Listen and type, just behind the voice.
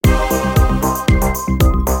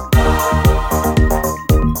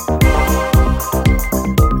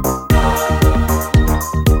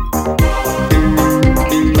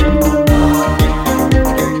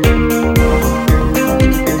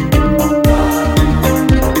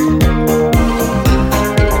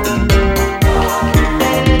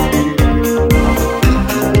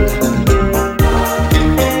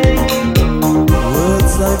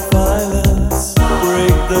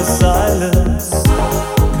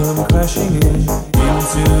crashing in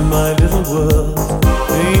into my little world.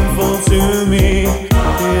 Painful to me,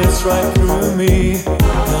 it's right through me.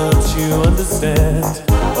 Can't you understand?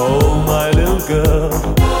 Oh, my little girl.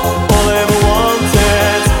 All I ever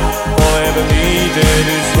wanted, all I ever needed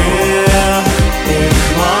is here in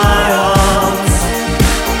my arms.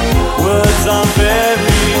 Words are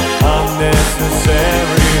very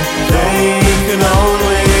unnecessary, they can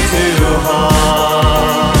only do harm.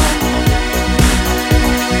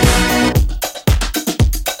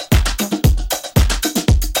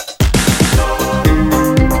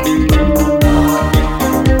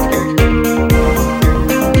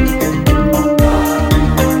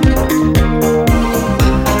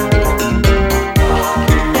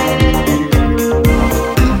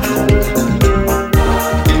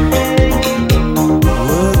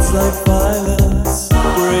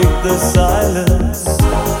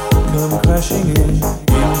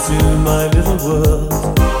 Into my little world,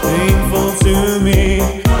 painful to me,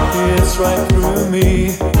 it's right through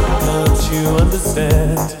me. Can't you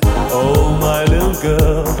understand? Oh, my little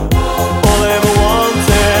girl. All I ever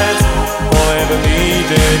wanted, all I ever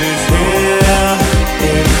needed is here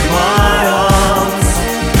in my arms.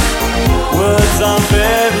 Words are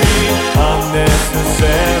very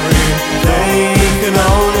unnecessary, they can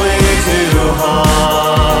only do harm.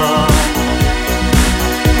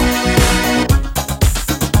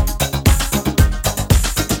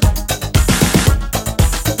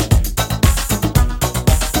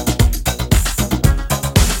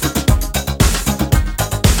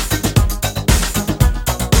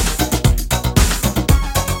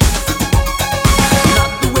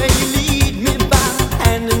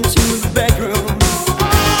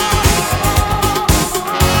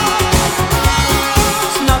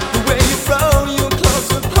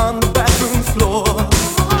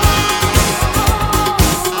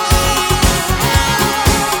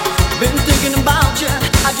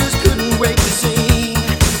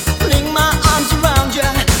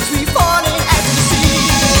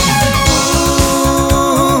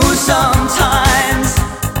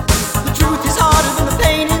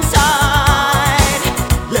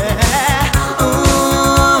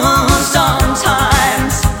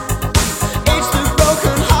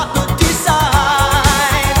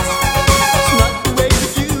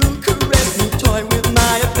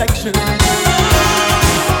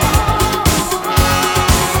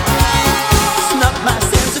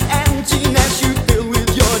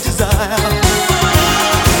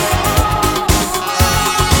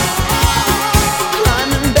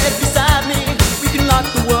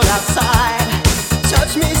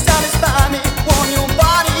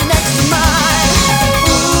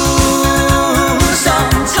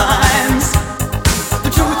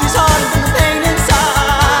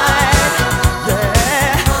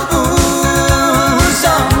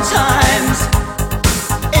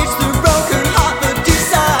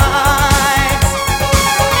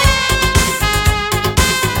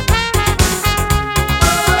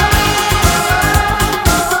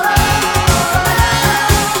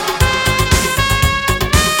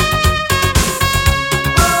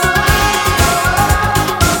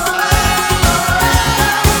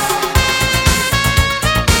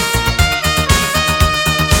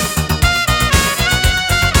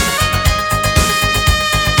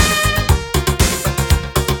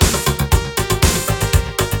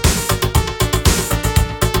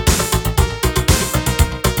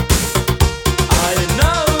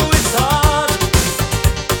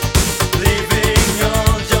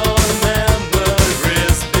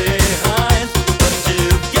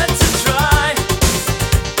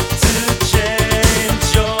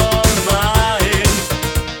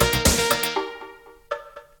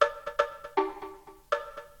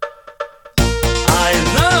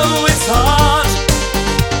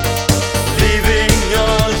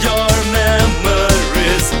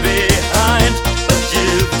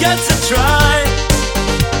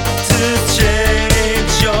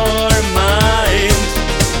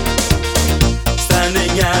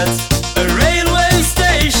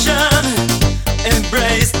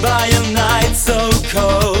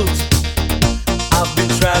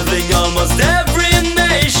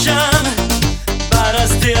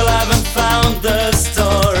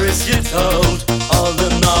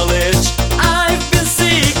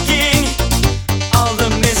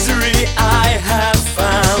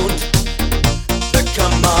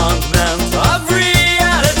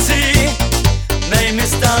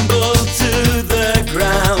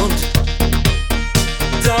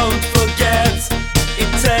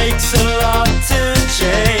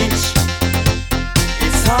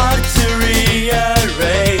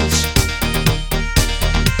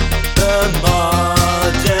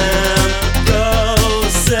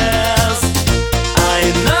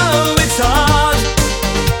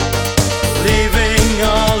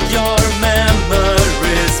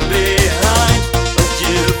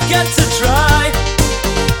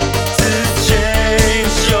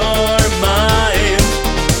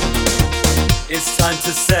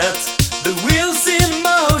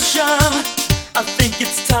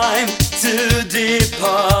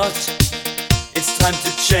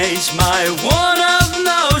 change my worn of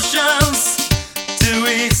notions to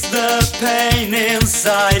ease the pain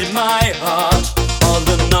inside my heart. All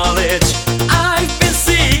the knowledge I've been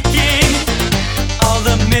seeking, all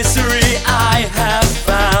the misery I have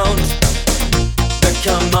found, the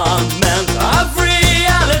commandment of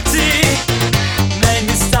reality made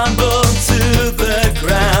me stumble to the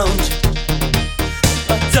ground.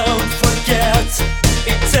 But don't forget,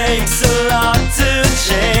 it takes a lot to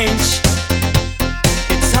change.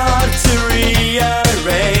 It's hard to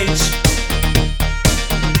rearrange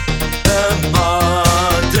the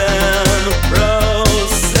modern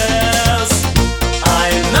process. I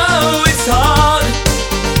know it's hard,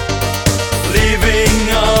 leaving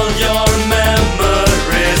all your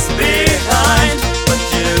memories behind, but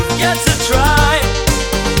you've got to try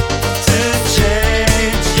to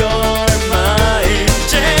change your mind,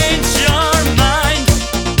 change your mind.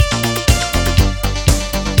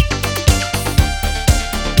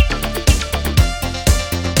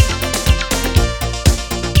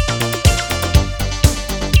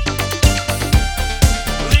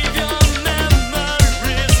 Leave your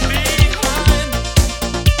memories behind.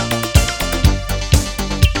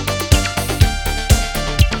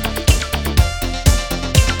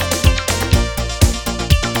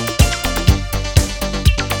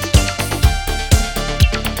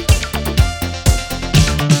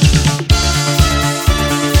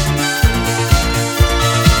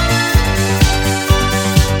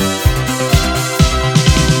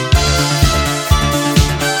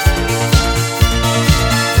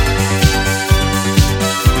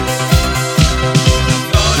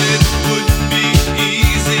 Thought it would be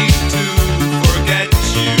easy to forget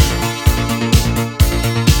you,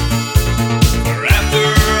 for after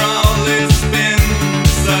all it's been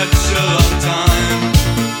such a long time,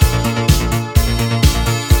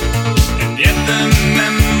 and yet the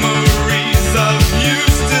memories of you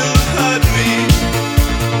still hurt me.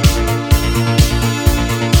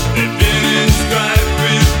 They've been inscribed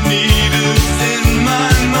with needles in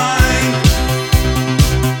my mind.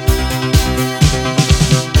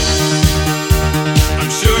 I'm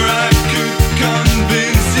sure I could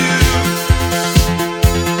convince you,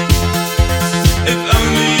 if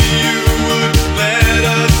only you would let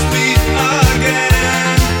us meet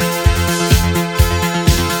again,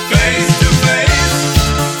 face to face,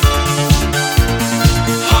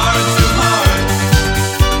 heart to heart,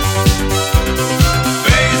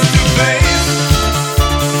 face to face,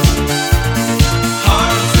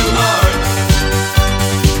 heart to heart.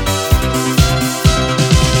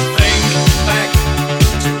 Think back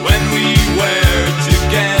to when we were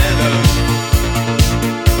together,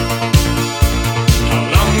 how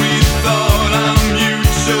long we thought our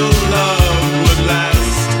mutual love would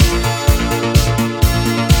last,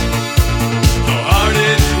 how hard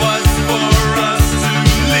it was for us to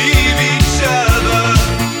leave each other.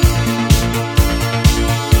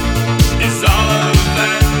 Is all of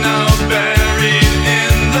that now buried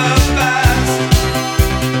in the past?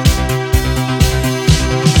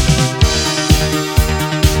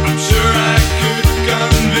 I'm sure I could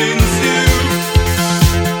convince you,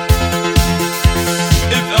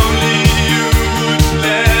 if only you would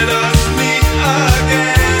let us meet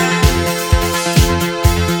again,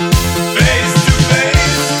 face to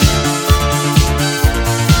face,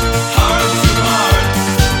 heart to heart,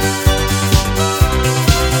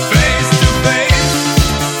 face to face,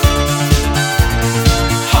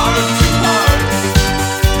 heart to heart,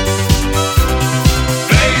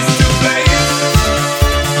 face to face,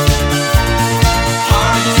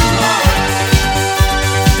 heart to heart,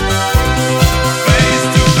 face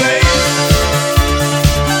to face,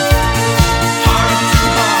 heart to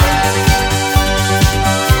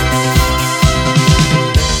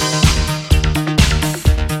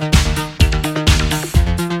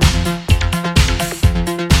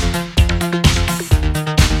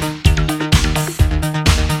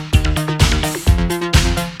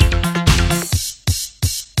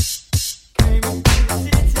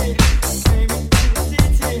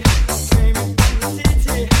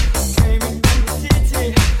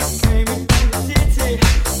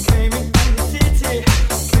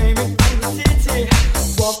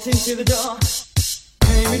Walked into the door,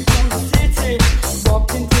 came in from the city,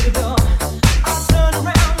 walked into the door. I turned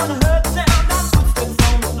around when I heard the sound of footsteps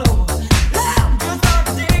on the floor. Loud, just like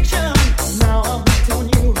addiction. Now I'm hooked on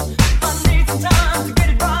you. I need some time to get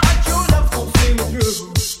it right. Your love won't see me through.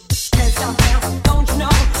 Can't stop now, don't you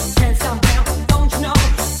know? Can't stop now, don't you know?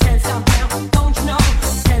 Can't stop now, don't you know?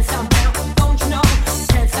 Can't stop now, don't you know?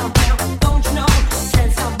 Can't stop now, don't you know?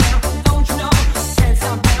 Can't stop now, don't you know? Can't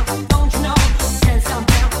stop now, don't you know? Can't stop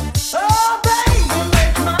now. Oh!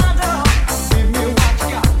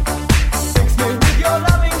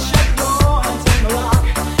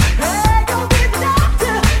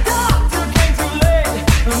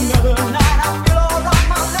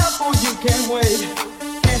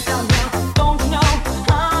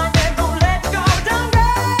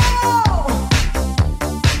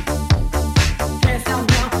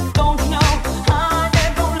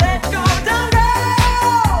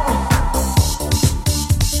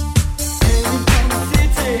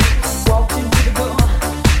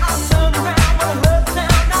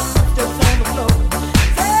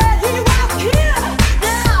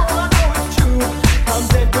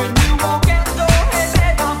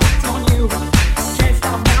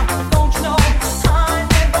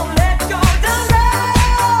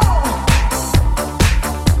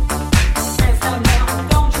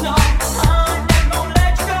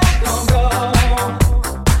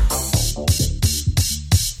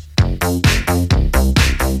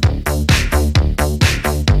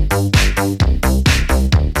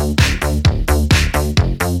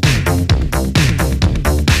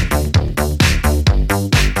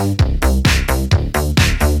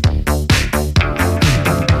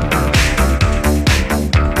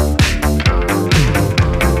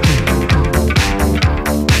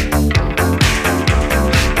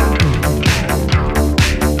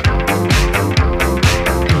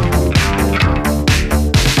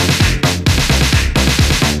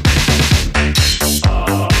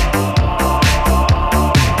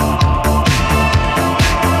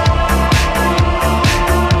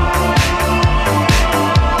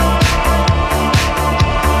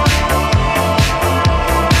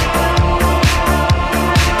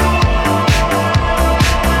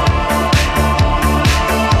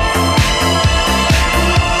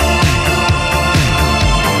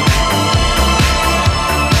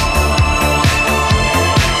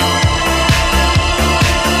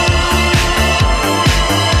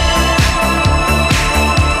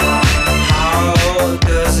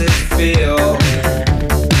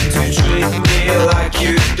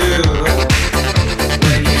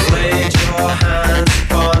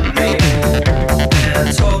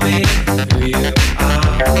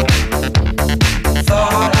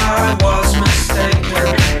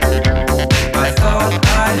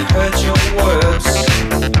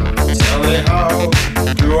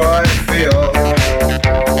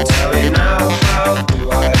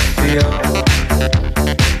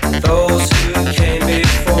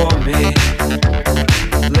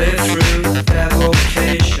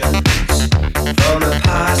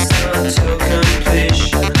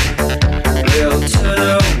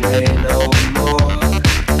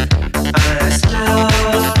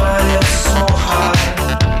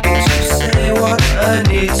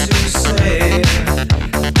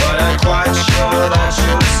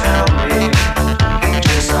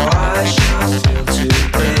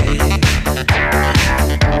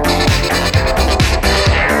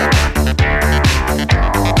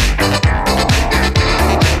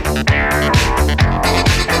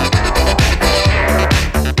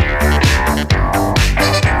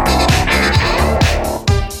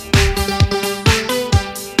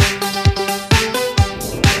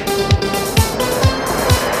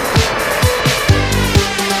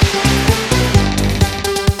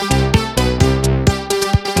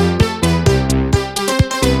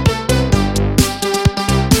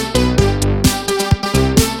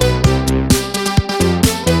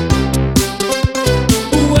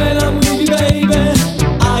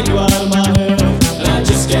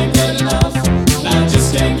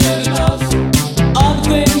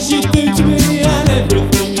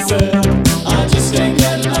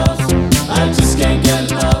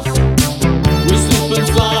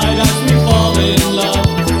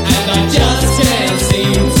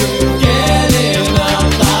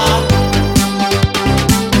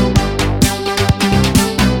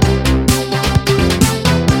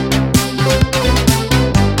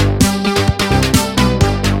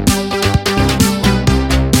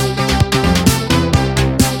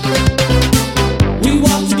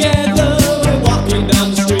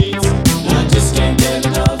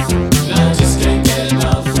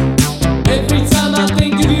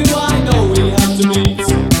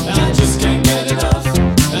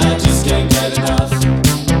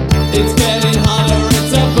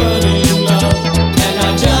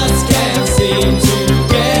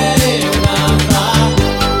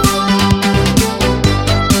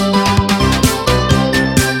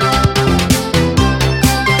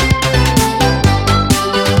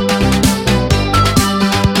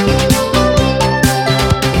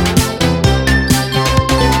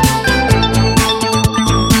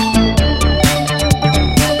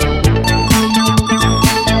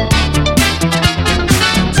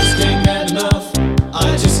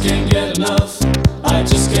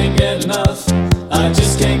 can't get enough. I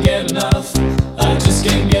just can't get enough. I just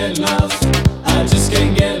can't get enough. I just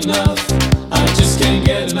can't get enough. I just can't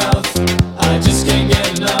get enough. I just can't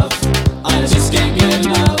get enough. I just can't get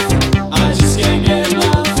enough. I just can't get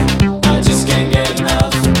enough. I just can't get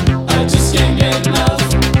enough. I just can't get enough.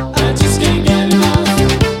 I just can't get enough.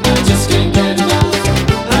 I just can't get enough.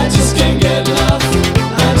 I just can't get enough.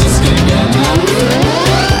 I just can't get enough.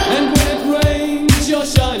 And when it rains, you're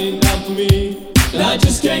shining down for me. And I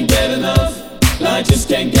just can't get enough. And I just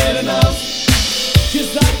can't get enough.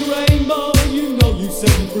 Just like a rainbow, you know you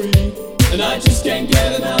set me free. And I just can't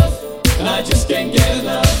get enough. And I just can't get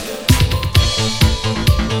enough.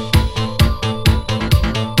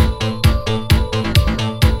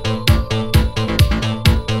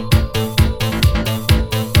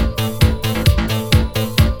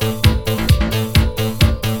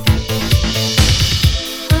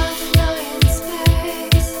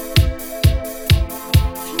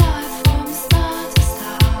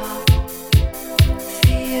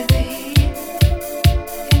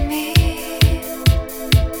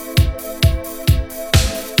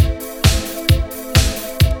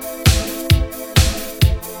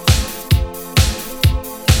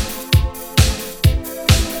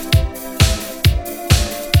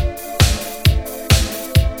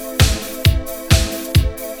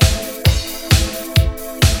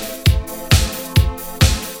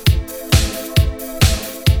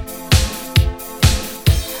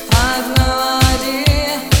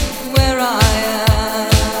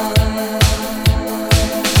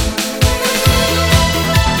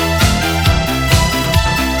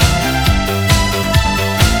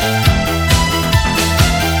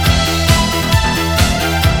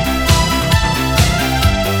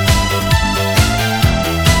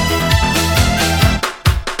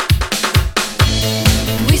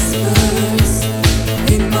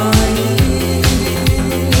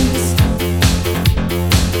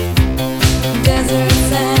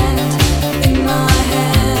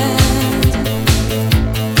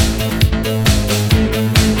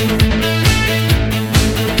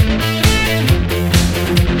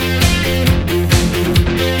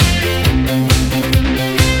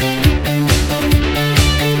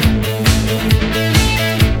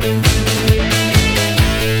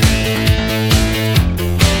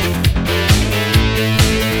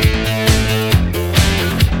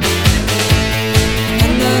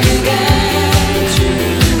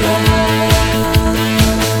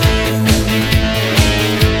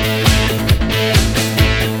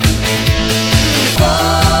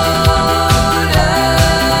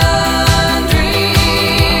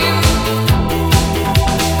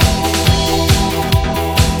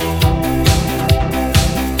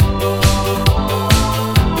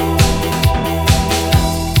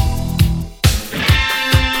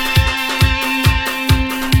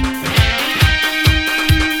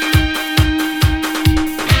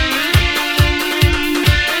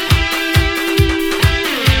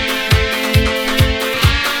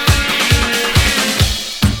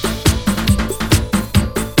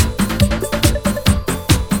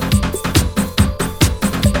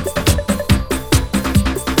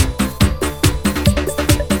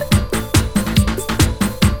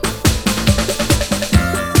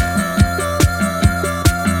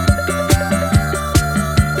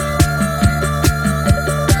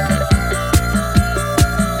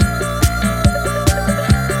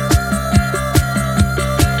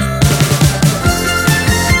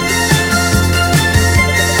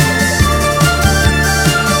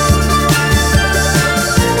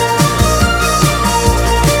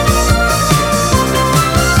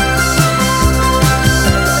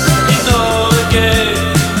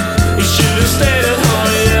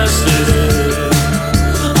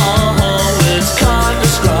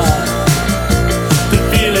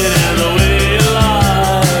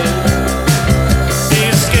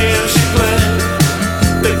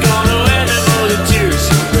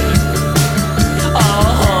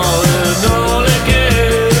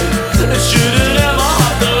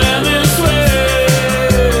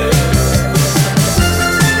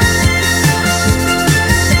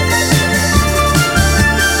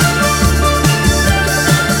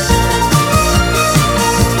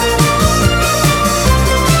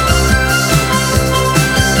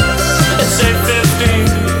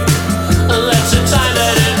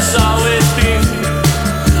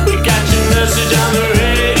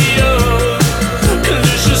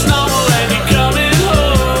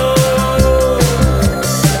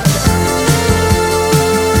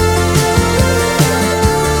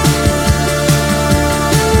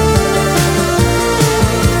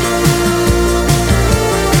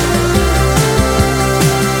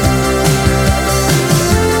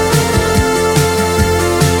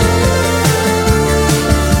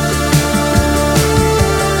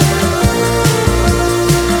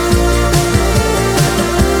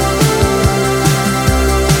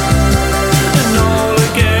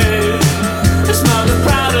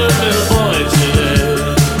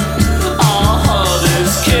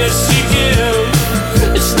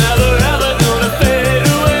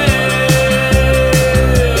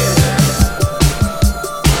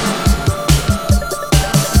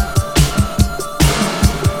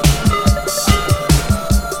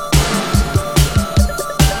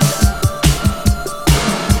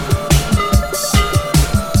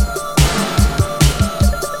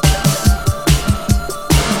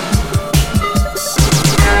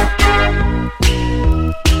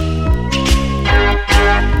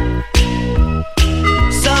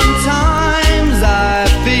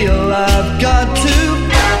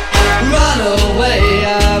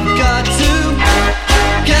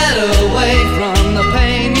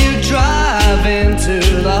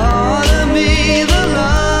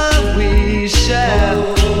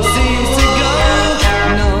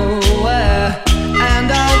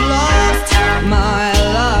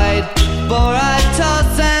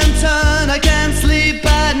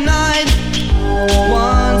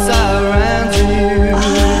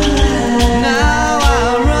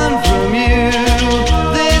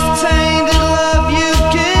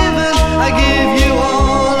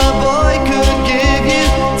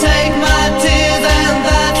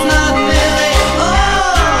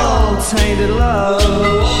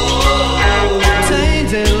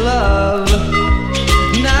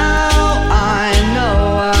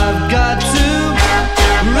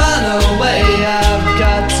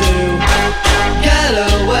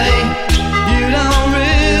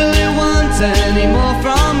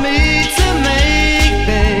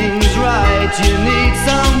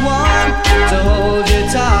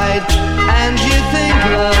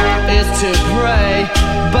 to pray,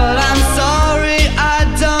 but I'm sorry I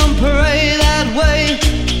don't pray that way.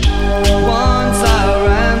 Once I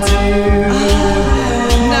ran to you,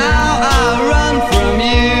 now I run from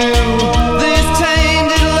you. This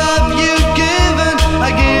tainted love you've given,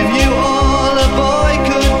 I give you all a boy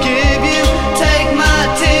could give you. Take my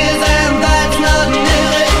tears and that's not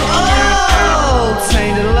nearly all.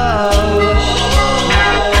 Tainted love,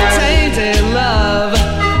 tainted love.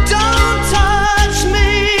 Don't touch me,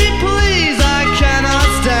 please, I cannot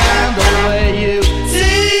stand the way you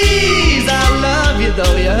tease. I love you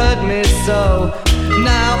though you hurt me so.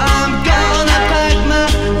 Now I'm gonna pack my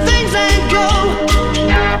things and go.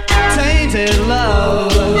 Tainted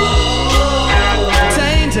love,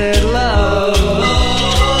 tainted love,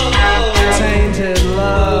 tainted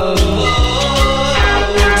love,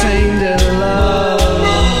 tainted love.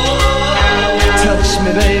 Touch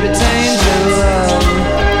me, baby, tainted love.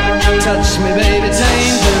 Touch me, baby,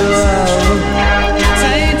 tainted love.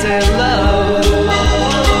 Tainted love.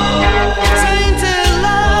 Tainted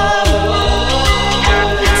love.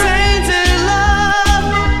 Tainted love.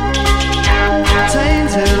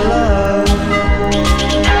 Tainted love.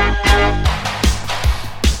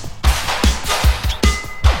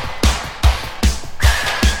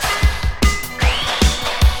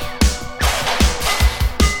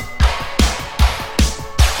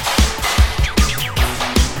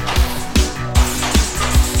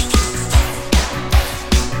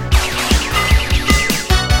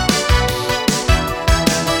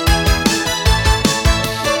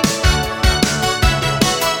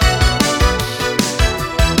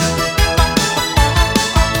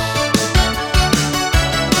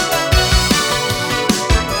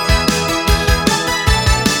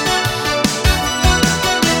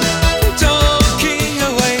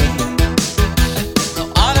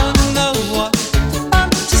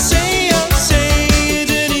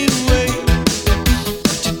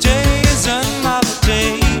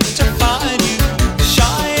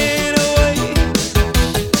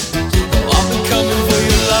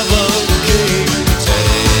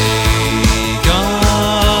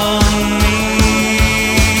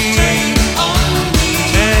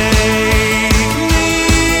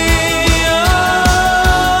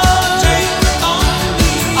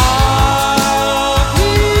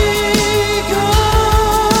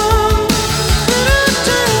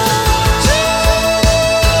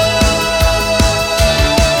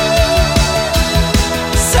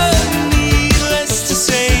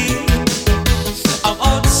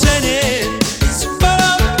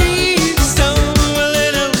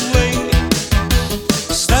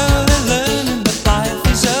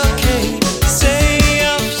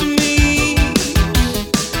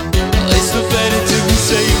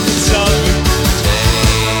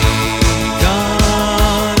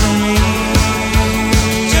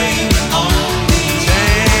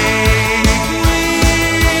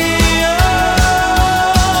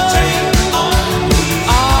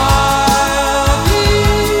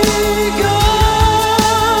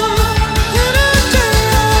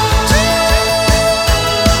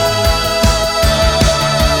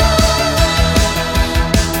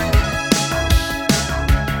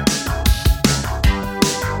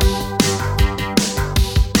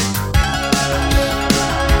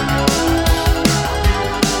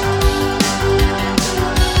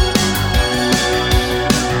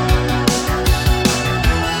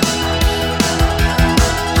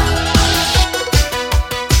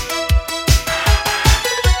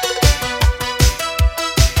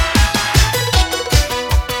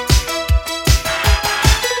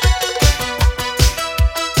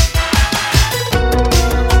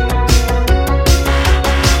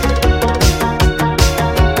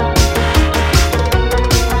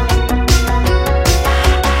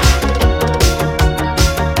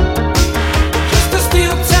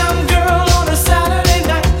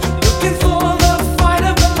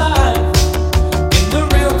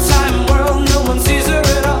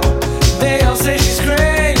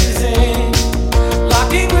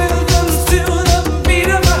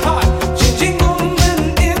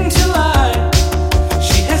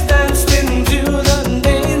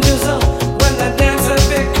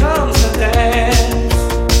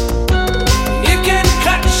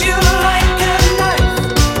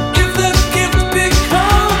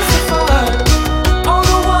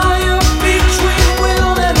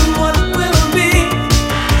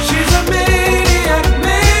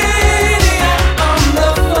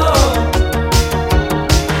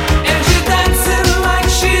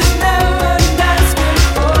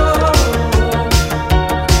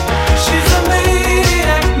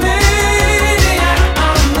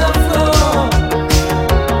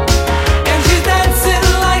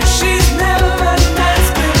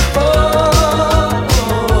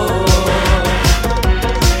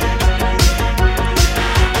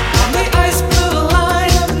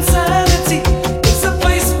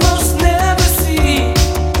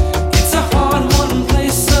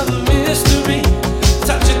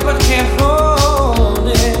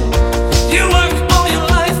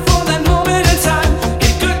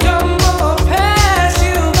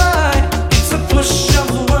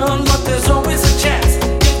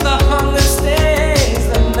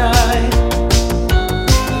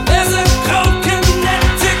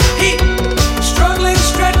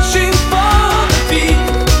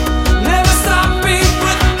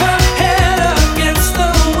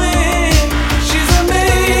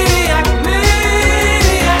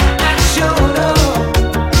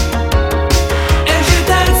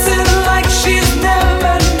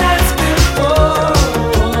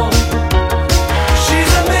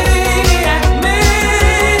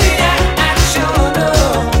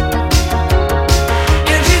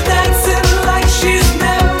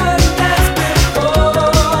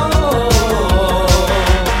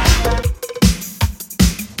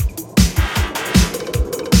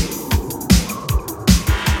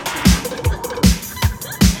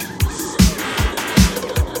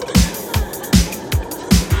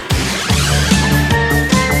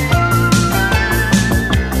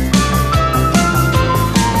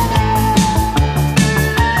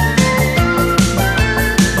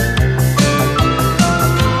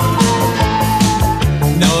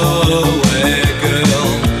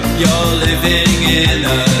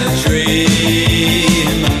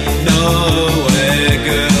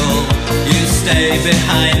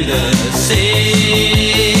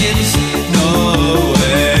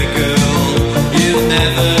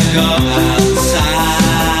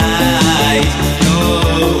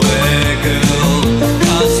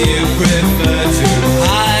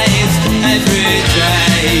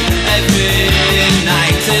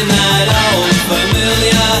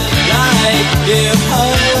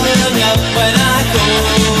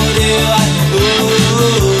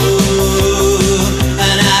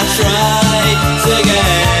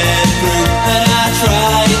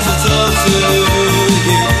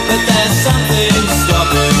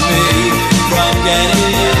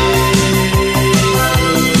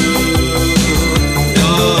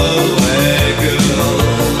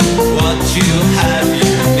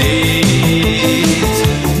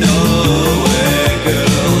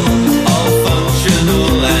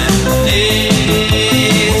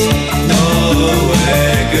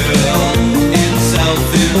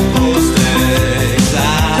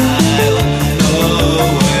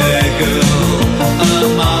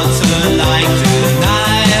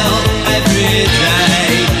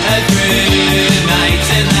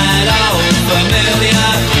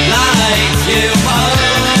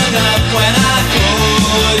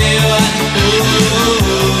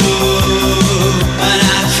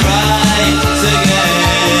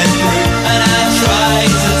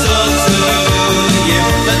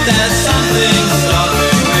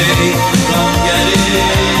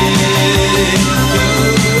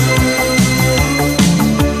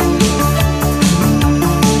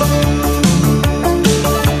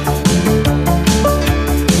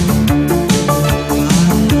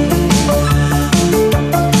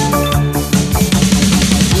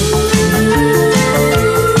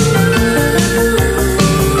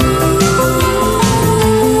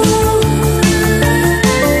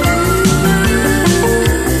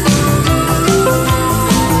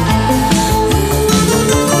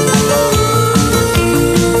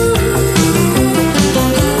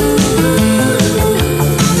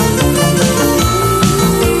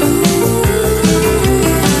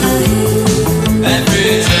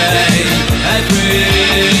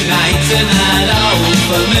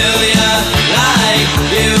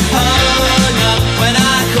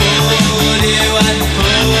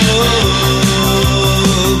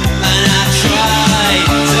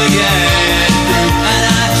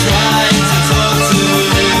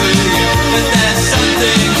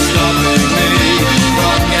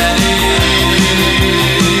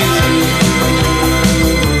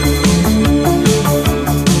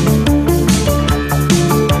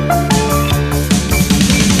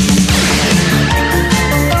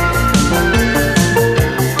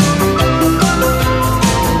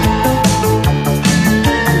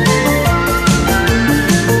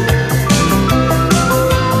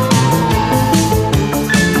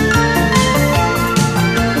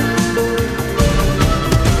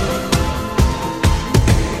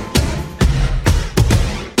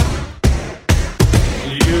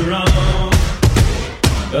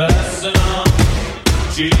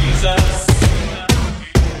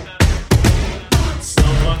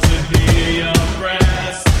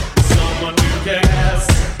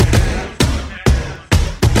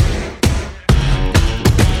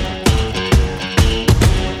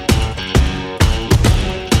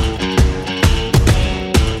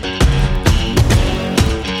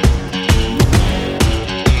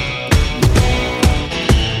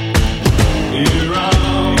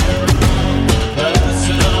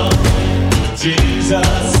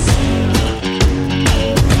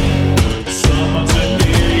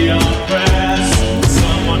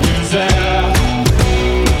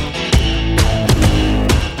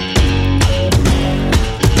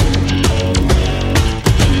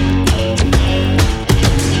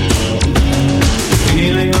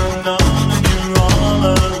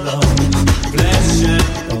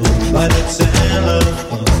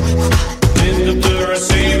 Pick up the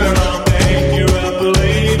receiver, I'll make you a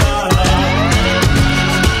believer.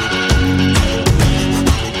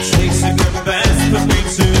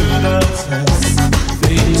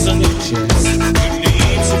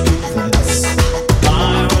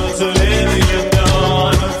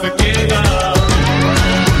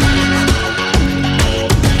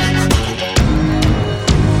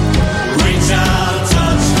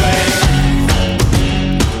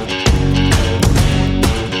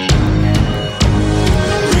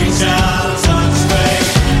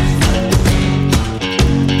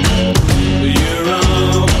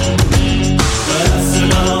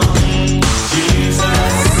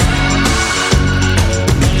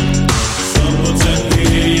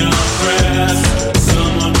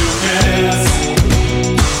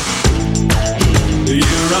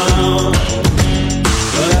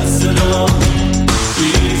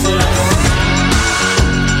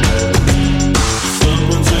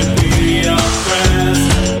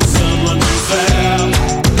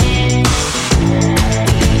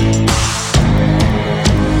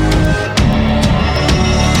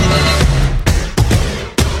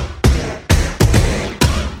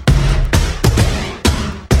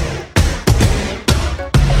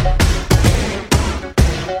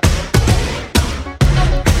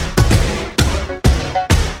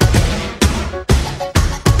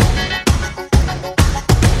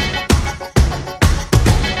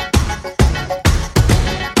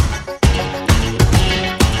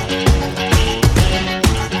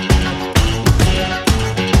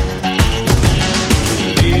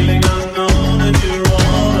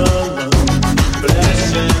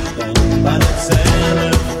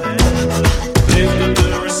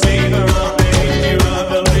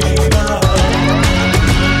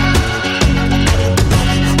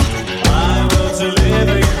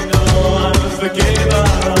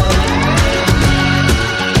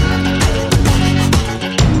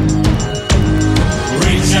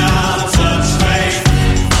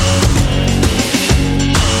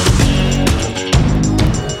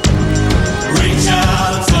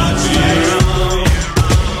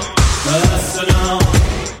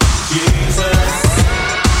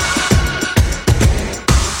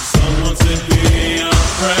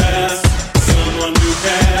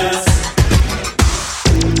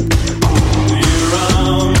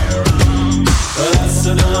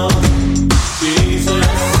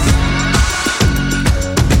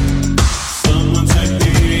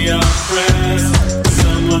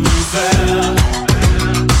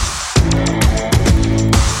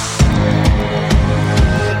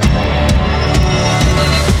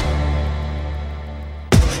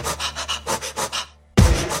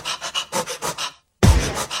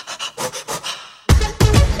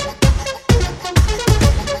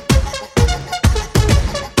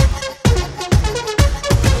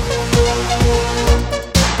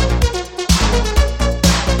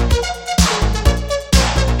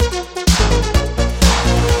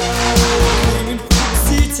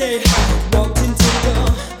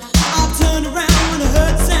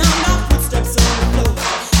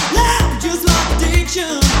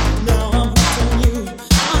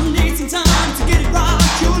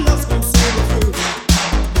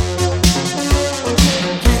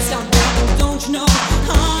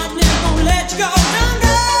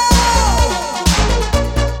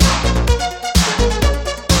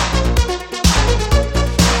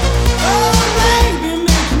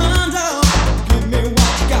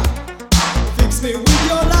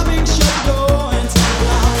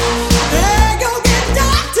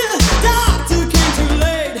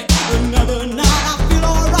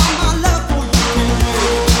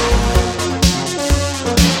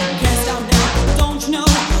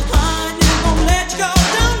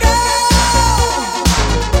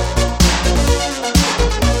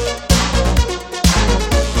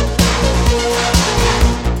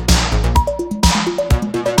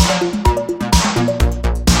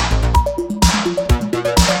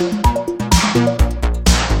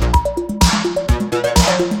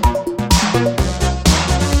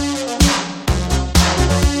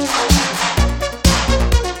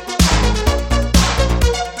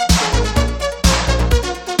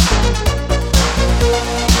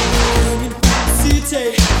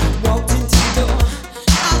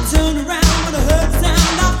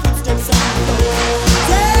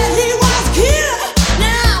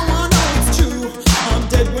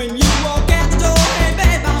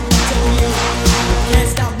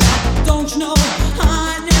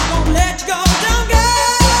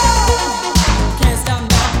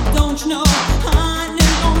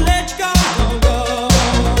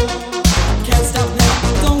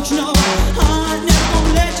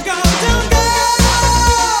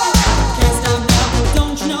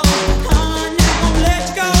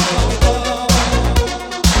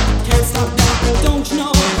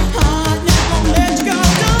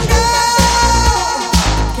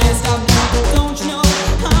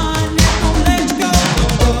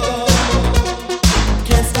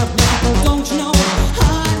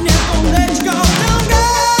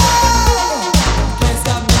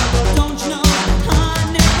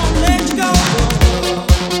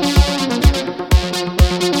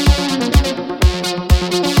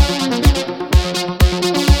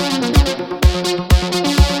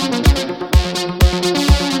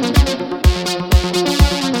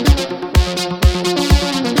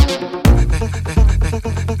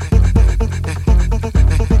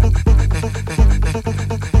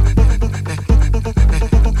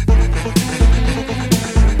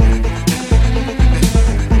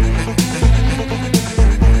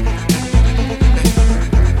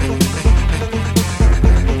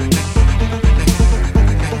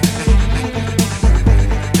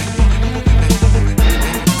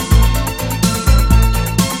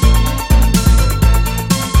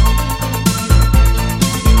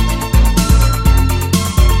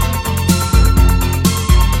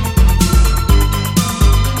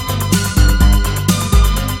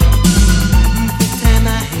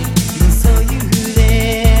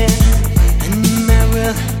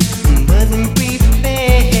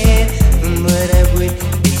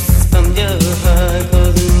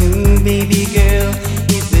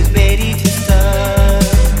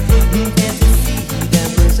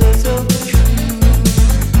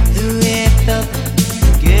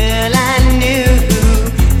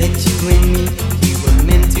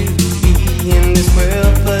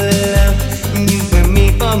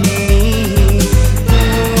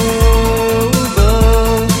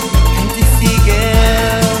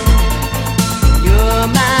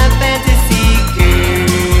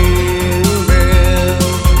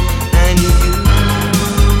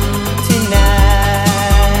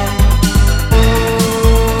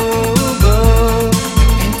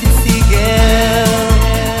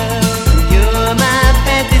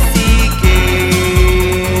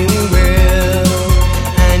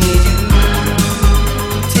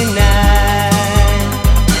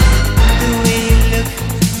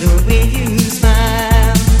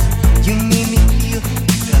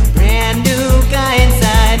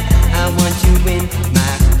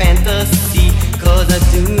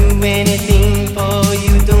 anything for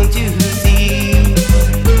you, don't you see?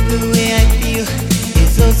 The way I feel is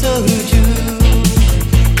so, so true.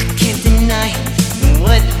 I can't deny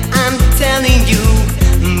what I'm telling you.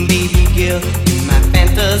 Baby girl, in my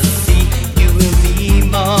fantasy, you will be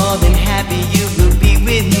more than happy, you will be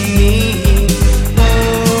with me.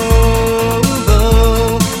 Oh,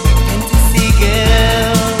 oh, fantasy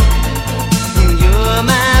girl, you're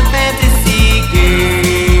my fantasy girl.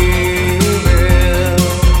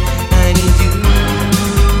 I need you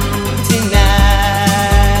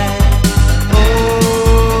tonight. Oh,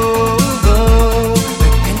 oh,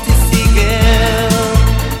 fantasy girl,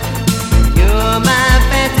 you're my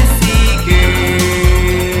fantasy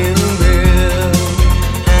girl.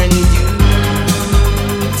 I need you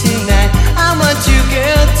tonight. I want you,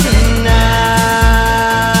 girl,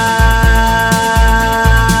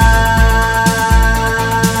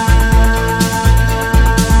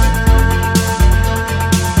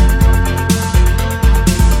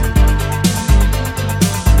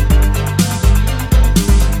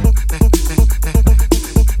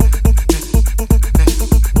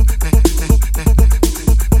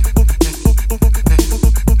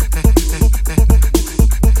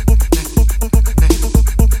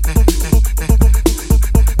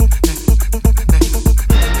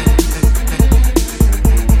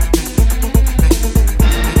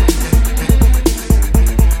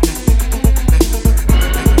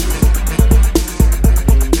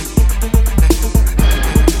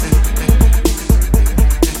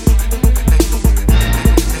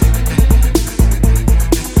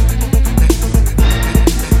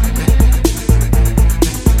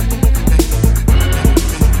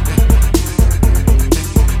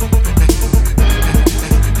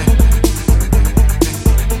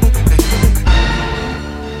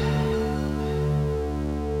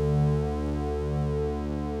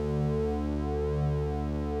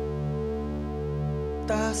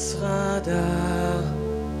 das Radar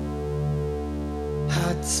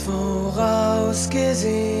hat's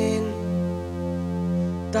vorausgesehen,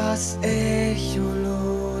 das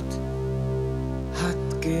Echolot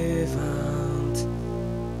hat gewarnt,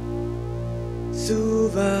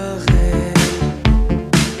 souverän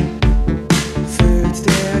füllt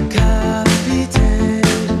der Kapitän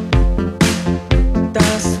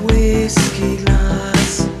das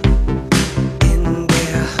Whiskyglas in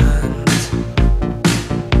der Hand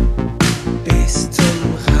bis zum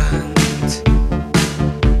Rand.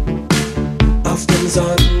 Auf dem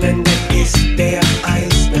Sonnendeck ist der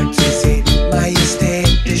Eisberg zu sehen,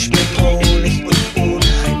 majestätisch, bedrohlich und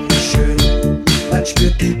unheimlich schön. Man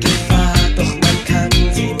spürt die Gefahr, doch man kann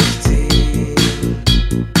sie nicht sehen.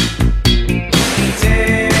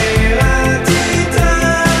 Der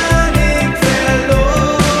Titanic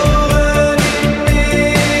verloren im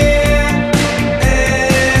Meer.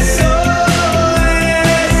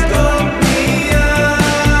 SOS kommt nie an.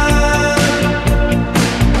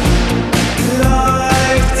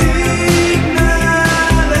 Läuft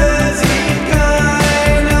Signale, sieht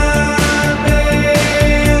keiner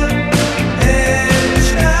mehr.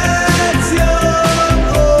 Endstation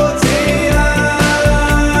Ozean.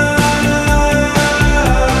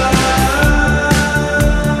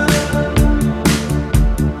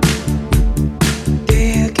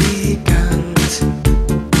 Der Gigant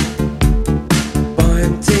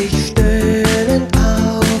bäumt sich stöhnend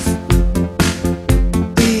auf.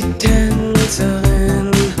 Die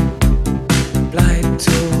Tänzerin bleibt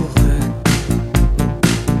zurück.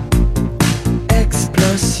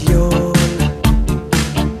 Explosion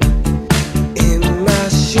im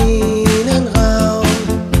Maschinenraum.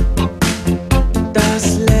 Das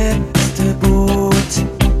letzte Boot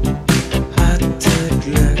hatte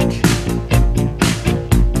Glück.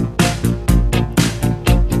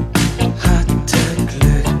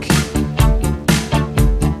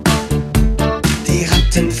 Die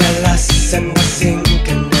Ratten verlassen das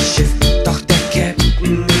sinkende Schiff, doch der Captain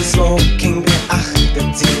in Smoking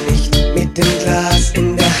beachtet sie nicht. Mit dem Glas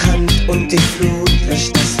in der Hand und die Flut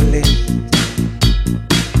löscht das Licht.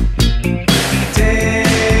 Der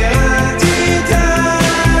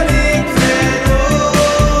Titanic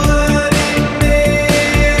verloren im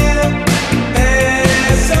Meer.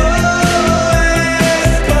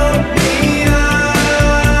 SOS kommt nie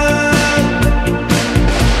an.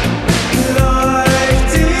 Läuft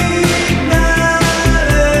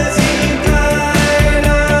Signale, sieht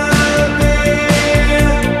keiner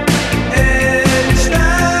mehr.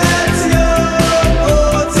 Endstation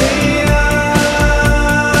Ozean.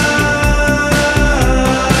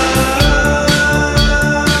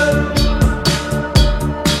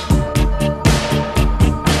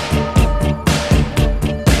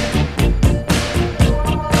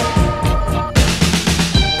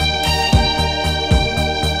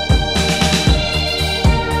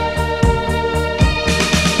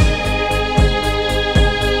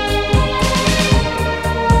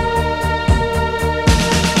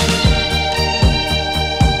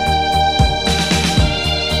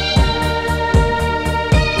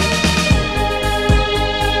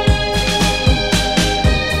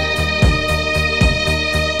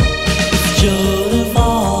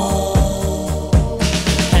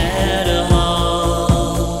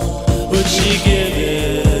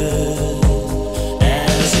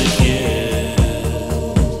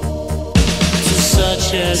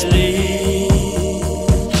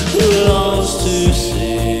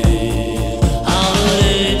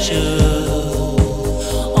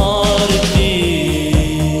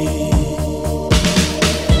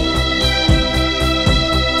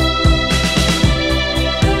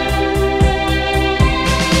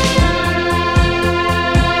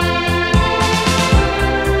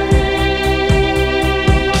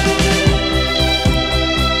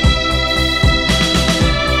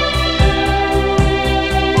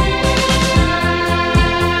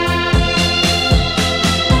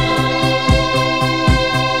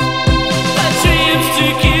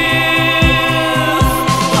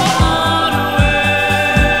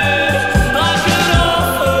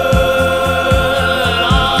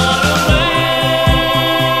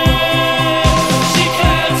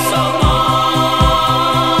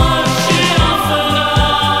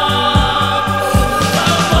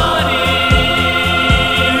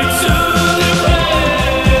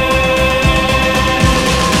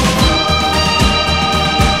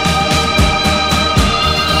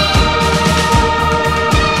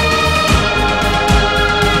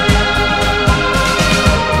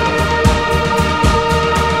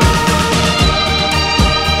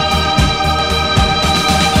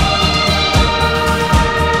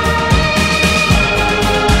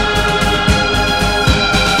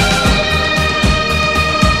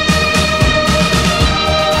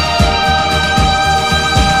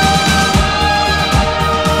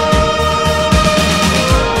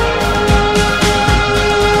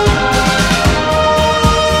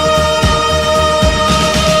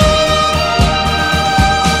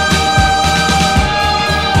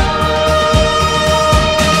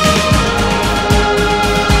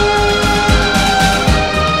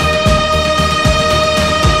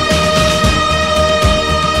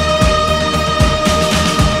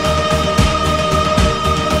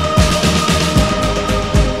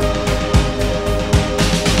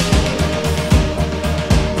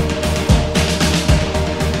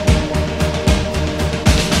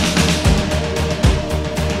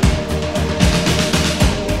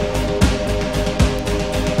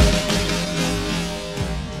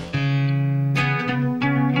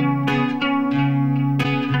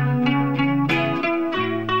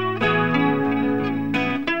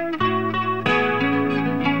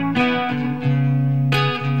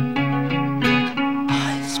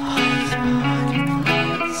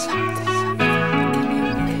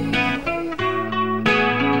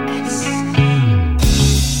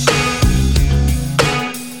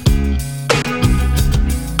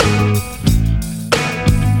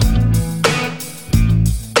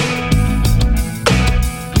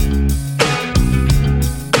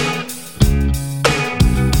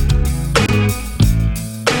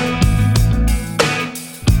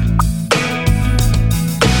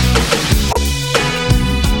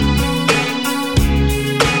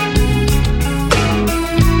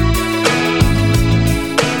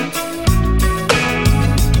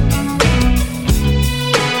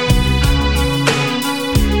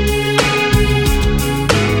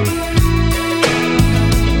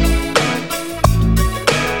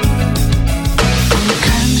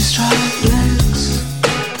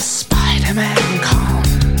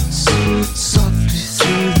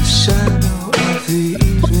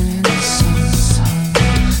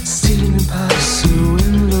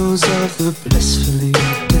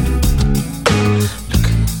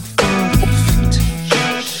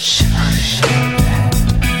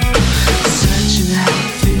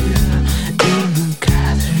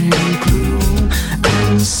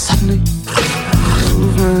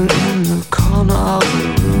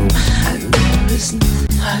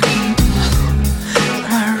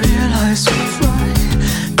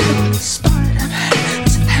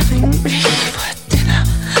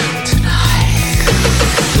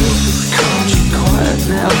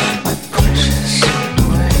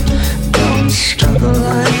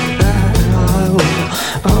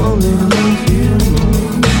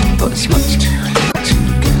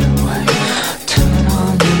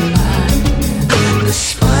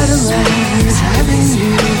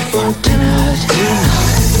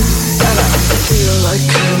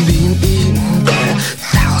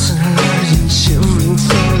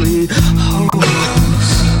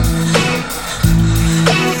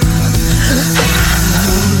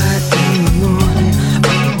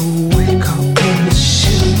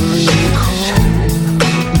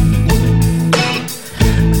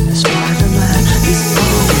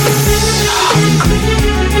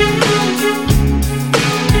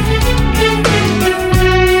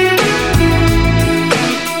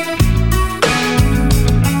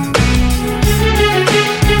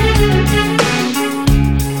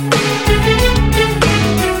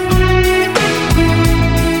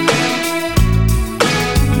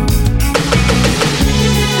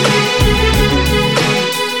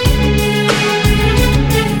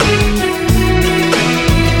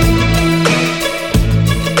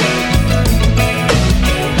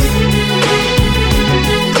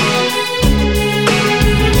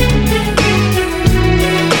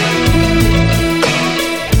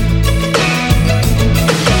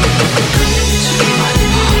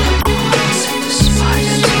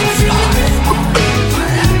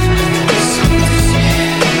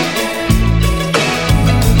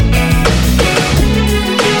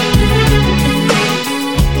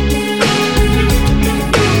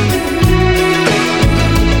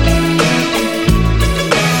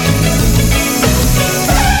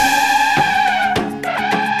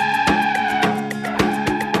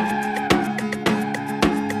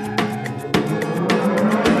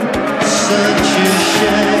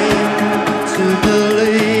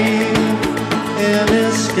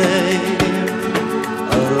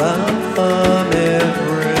 on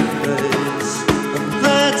every face, and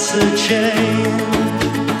that's a change.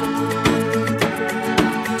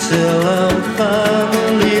 Till I'm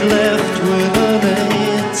finally left with an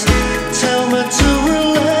 8. Tell me to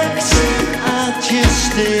relax, I just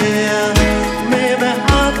stare. Maybe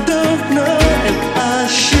I don't know if I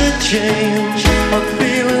should change a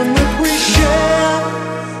feeling that we share.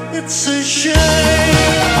 It's a shame.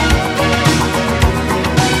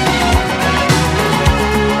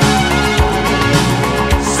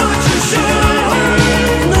 Such a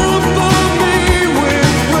shame. Not for me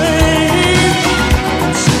with rage.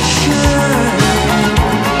 It's a shame.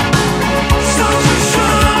 Such a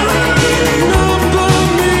shame. Not for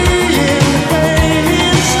me in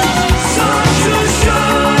haste. Such a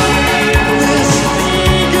shame. This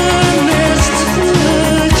eagerness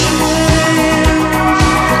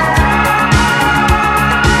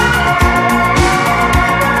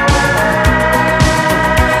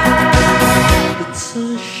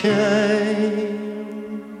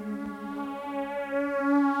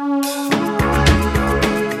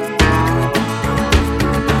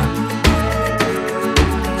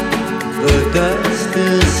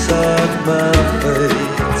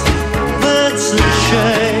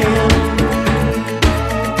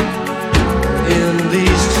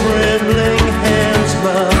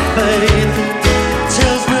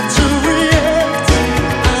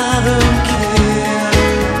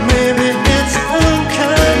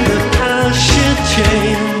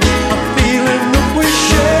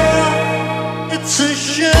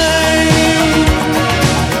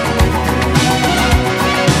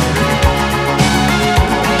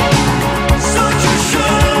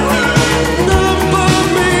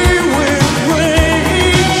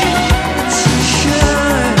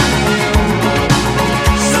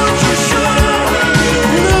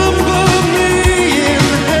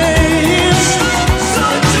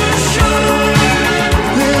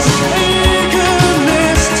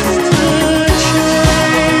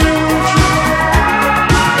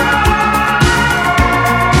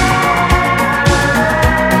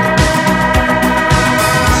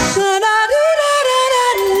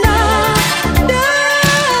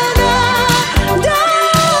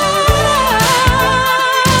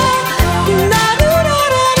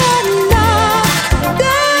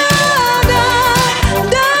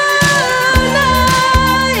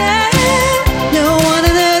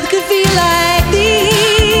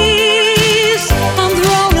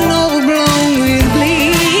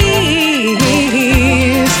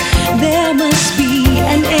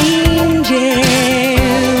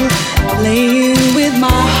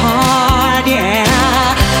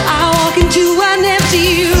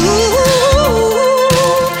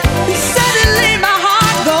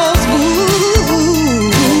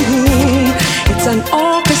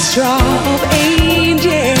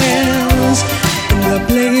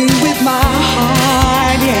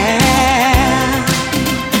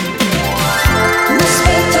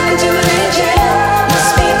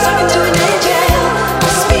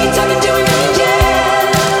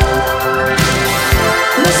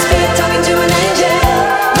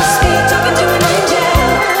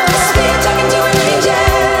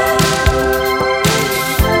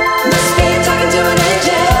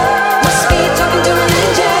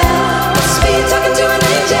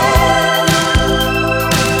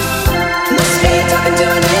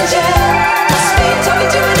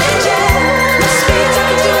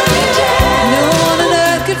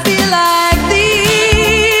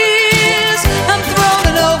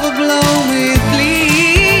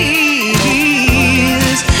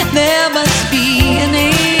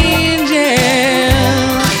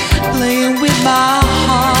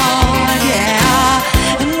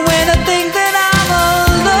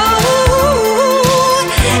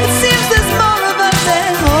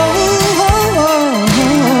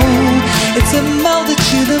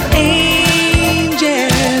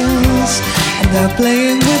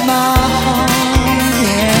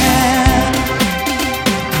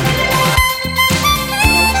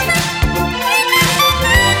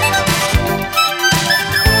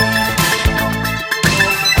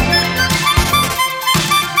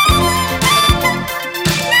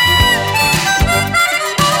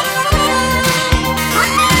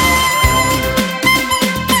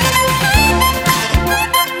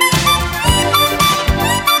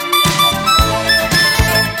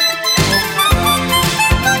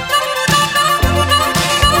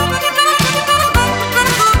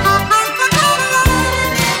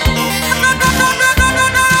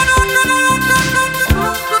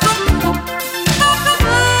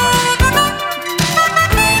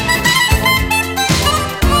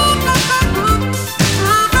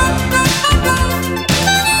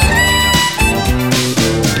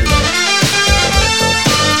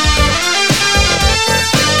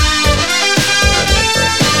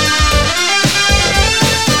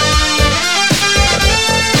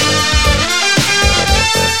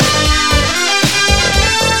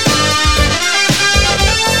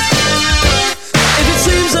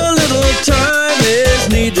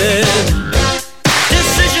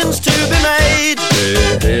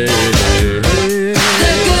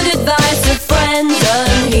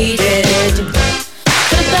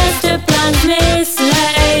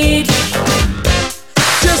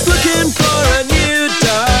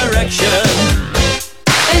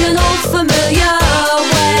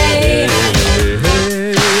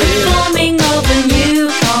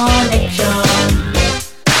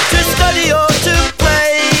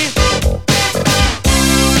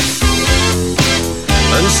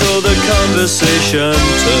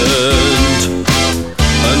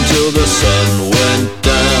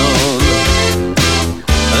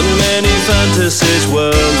fantasies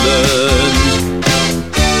were learned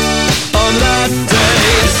on that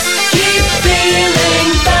day. Keep feeling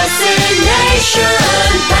fascination,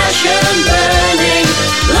 passion burning,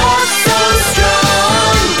 love so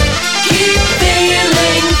strong. Keep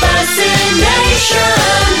feeling fascination,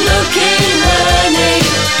 looking, learning,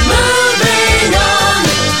 moving on.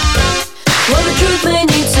 Well, the truth may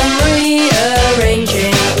need some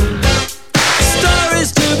rearranging.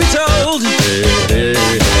 Stories to be told.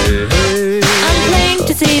 I'm plain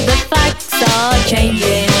to see the facts are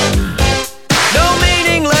changing. No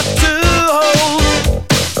meaning left to hold.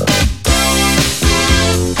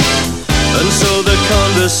 And so the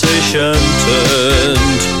conversation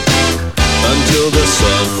turned until the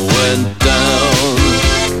sun went down,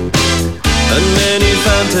 and many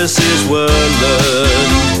fantasies were